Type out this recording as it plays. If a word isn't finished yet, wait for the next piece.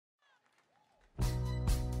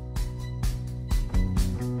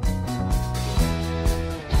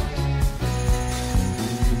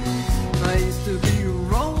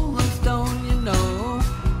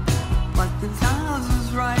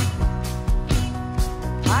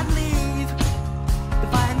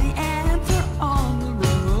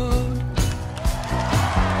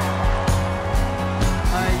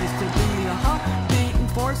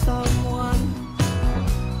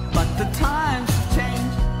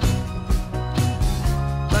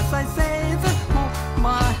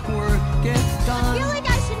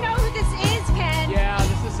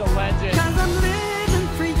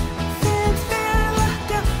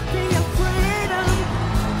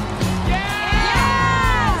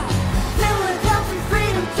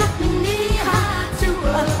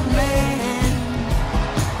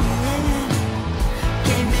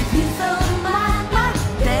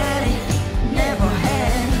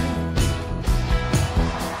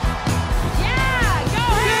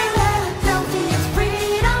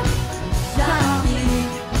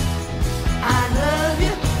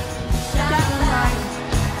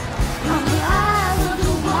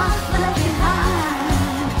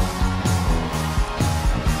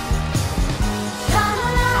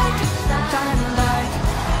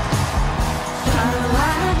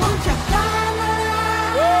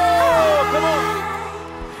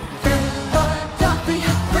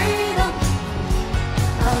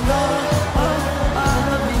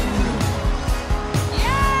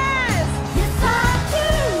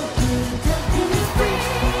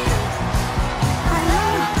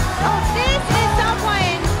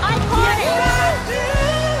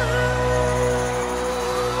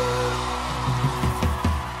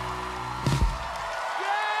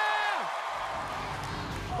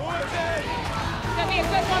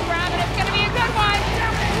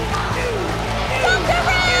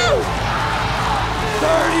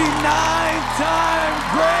9-time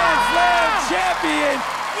Grand Slam champion.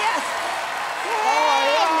 Yes. Oh my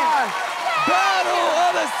God. Battle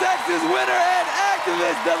of the Sexes winner and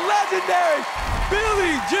activist, the legendary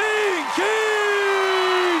Billie Jean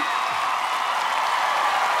King.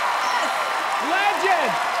 Legend.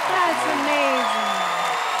 That's amazing.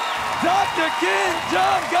 Dr. King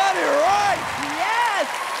John got it right. Yes.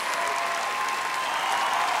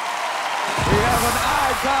 We have an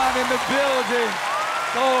icon in the building.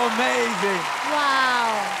 So amazing.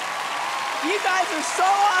 Wow. You guys are so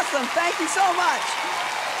awesome. Thank you so much.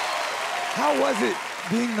 How was it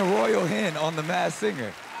being the Royal Hen on The Masked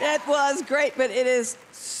Singer? It was great, but it is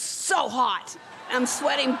so hot. I'm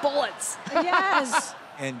sweating bullets. Yes.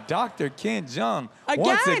 And Dr. Ken Jeong, Again?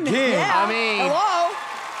 once again. Yeah. I mean- Hello?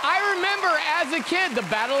 I remember as a kid the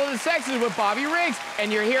Battle of the Sexes with Bobby Riggs,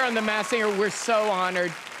 and you're here on The Masked Singer. We're so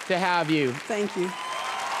honored to have you. Thank you.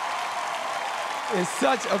 It's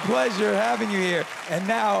such a pleasure having you here. And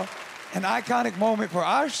now, an iconic moment for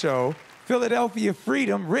our show, Philadelphia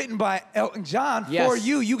Freedom, written by Elton John for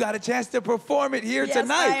you. You got a chance to perform it here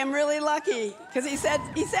tonight. Yes, I am really lucky. Because he said,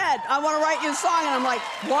 I want to write you a song. And I'm like,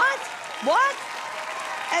 what? What?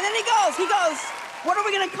 And then he goes, what are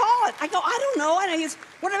we going to call it? I go, I don't know. And he goes,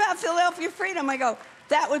 what about Philadelphia Freedom? I go,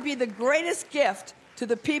 that would be the greatest gift to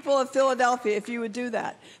the people of Philadelphia if you would do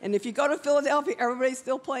that. And if you go to Philadelphia, everybody's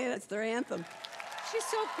still playing it. It's their anthem. She's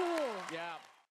so cool. Yeah.